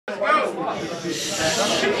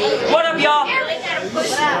What up, y'all?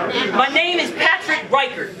 My name is Patrick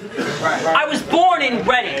Reichert. I was born in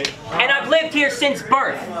Reading, and I've lived here since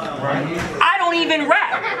birth. I don't even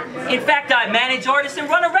rap. In fact, I manage artists and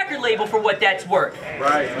run a record label for what that's worth.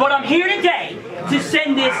 But I'm here today to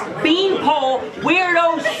send this beanpole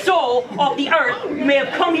weirdo soul off the earth. You may have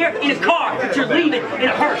come here in a car, but you're leaving in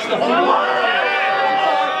a hearse.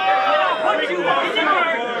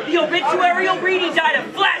 The obituary will read he died of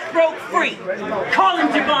flat broke free. Call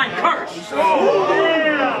him Divine Curse.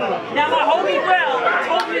 Now my homie Rel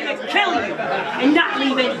told me to kill you and not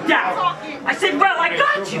leave any doubt. I said, Rel, I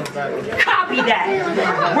got you. Copy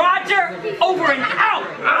that. Roger, over and out.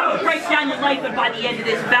 Break down your life, and by the end of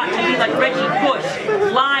this bout you'll be like Reggie Bush,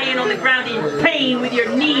 lying on the ground in pain with your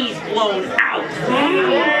knees blown out.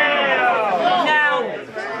 Now,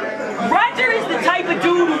 Roger is the type of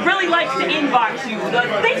dude who really likes to inbox you. The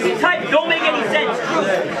things he types don't make any sense, true.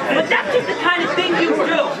 But that's just the kind of thing you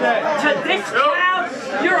do. To this crowd,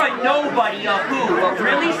 you're a nobody, a who, a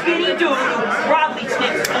really skinny dude who probably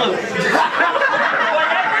sniffs glue. But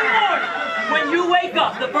every morning, when you wake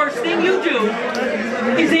up, the first thing you do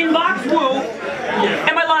is inbox woo.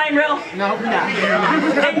 Am I lying, Rel? No.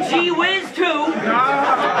 And gee whiz too.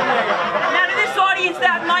 Now to this audience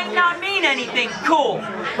that might not mean anything cool,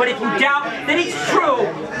 but if you doubt that it's true,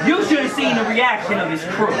 you should have seen the reaction of his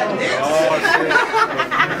crew.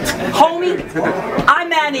 Homie, I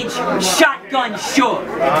manage Shotgun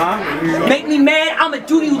Suge. Make me mad, I'ma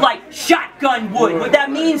do you like shotgun wood. What that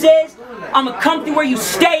means is, I'ma come to where you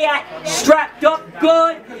stay at, strapped up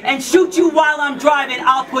good, and shoot you while I'm driving.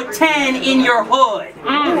 I'll put 10 in your hood.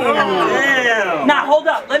 Now hold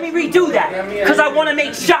up, let me redo that, because I want to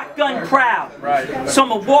make Shotgun proud. So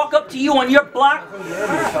I'ma walk up to you on your block,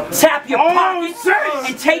 tap your pockets,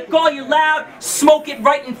 and take all your loud, smoke it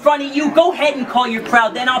right in front of you. Go ahead and call your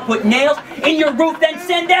crowd, then I'll put nails in your roof, then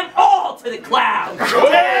send them all to the clouds.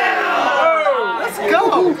 Let's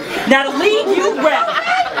go. Now the league you rep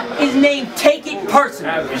is named Take It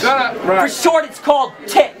Personal. For short, it's called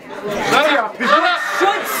TIP. Which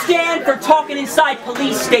should stand for talking inside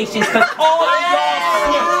police stations, because all of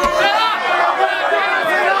y'all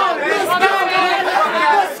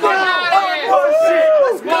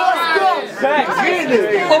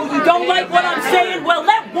Oh, you don't like what I'm saying? Well,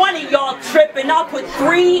 let one of y'all trip and I'll put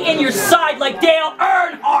 3 in your side like Dale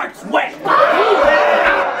Earnhardt's whip.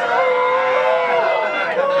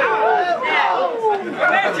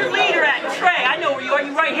 Where's your leader at, Trey? I know where you are.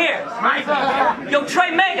 You right here. Yo, Trey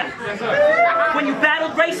Mega. When you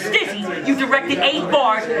battled Ray Stizzy, you directed 8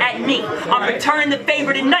 bars at me. I'm returning the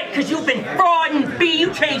favor tonight because you've been frauding B.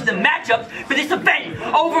 You changed the matchups for this event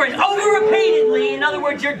over and over repeatedly. In other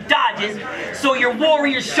words, you're dodging so your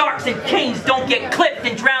Warriors, Sharks, and Kings don't get clipped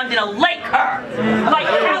and drowned in a lake her like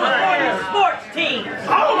California sports teams.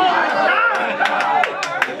 Oh my God!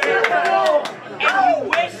 And you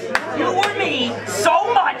wish you were me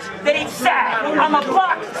so much that it's sad. I'm a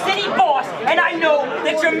block city boss, and I know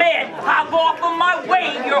that you're mad. Hop off of my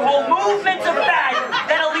wave, your whole movement's a fad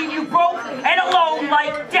that'll leave you broke and alone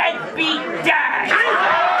like deadbeat dad.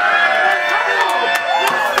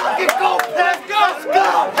 Let's go, let's go, let's go.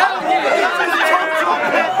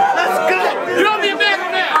 Let's go. You don't be mad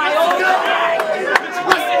at that.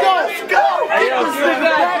 Let's go.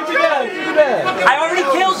 I already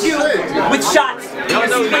killed you with shots.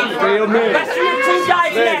 Rest of your team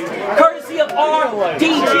dies next, courtesy of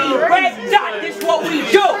RDG. Red Dot, this is what we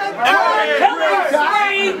do.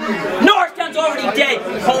 Norristown's already dead,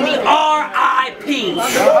 homie. R.I.P.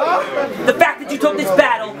 The fact that you took this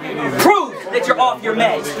battle proves that you're off your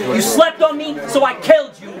meds. You slept on me, so I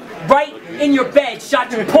killed you right in your bed.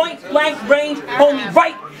 Shot you point blank range, homie,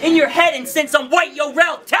 right in your head. And since I'm white, yo,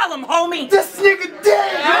 Rel, tell him, homie. This nigga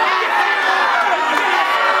dead.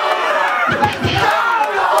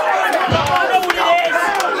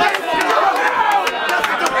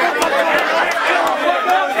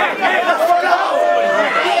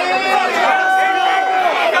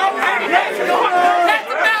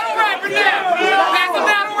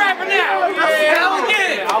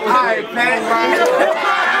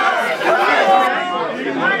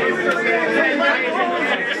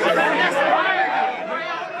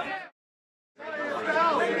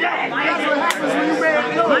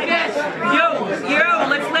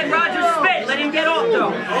 Let's let Roger spit. Let him get off,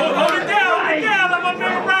 though. Hold it down. I'm gonna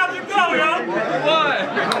make Roger go, yo. What?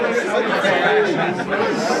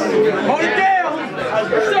 Hold it down.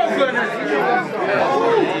 So good.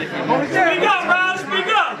 Hold it down. Speak up, Roger. Speak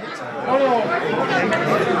up. Hold on.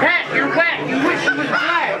 Pat, you're whack. You wish you was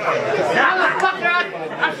black. Motherfucker,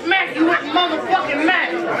 I smacked you with motherfucking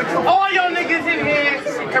match. All your niggas in here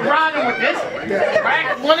can ride with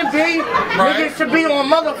Crack wannabe, niggas should be on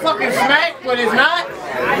motherfucking smack, but it's not.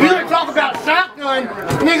 You gonna talk about shotgun,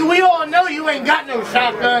 nigga, we all know you ain't got no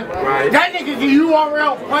shotgun. That nigga's a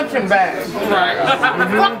URL punching bag.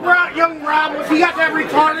 Fuck young Robbels, he got that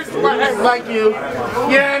retarded sweat like you. You know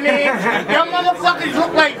what I mean? Young motherfuckers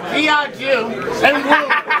look like G.I. Jew and Blue.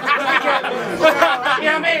 You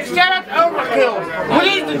know what I mean? Shout out to Overkill. What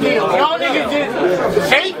is the deal? Y'all niggas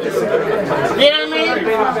just hate. You know what I mean?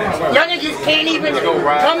 Y'all niggas can't even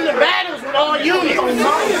come to battles with all units. I mean,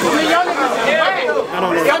 y'all niggas is bad.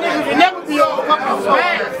 Y'all niggas will never be all fucking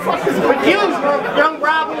bad. But you, young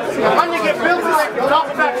Robbels, my nigga Bill like to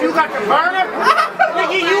talk about you got the burner.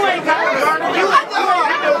 Nigga, you ain't got the burner. You ain't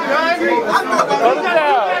got no gun. You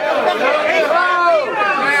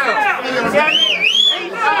got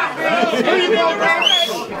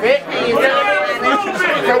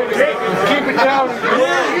keep it down.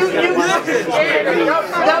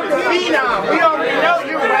 We already know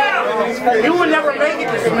you rap. You would never make it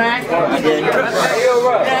to smack.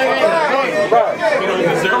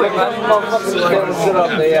 Sit up,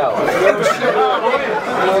 they out.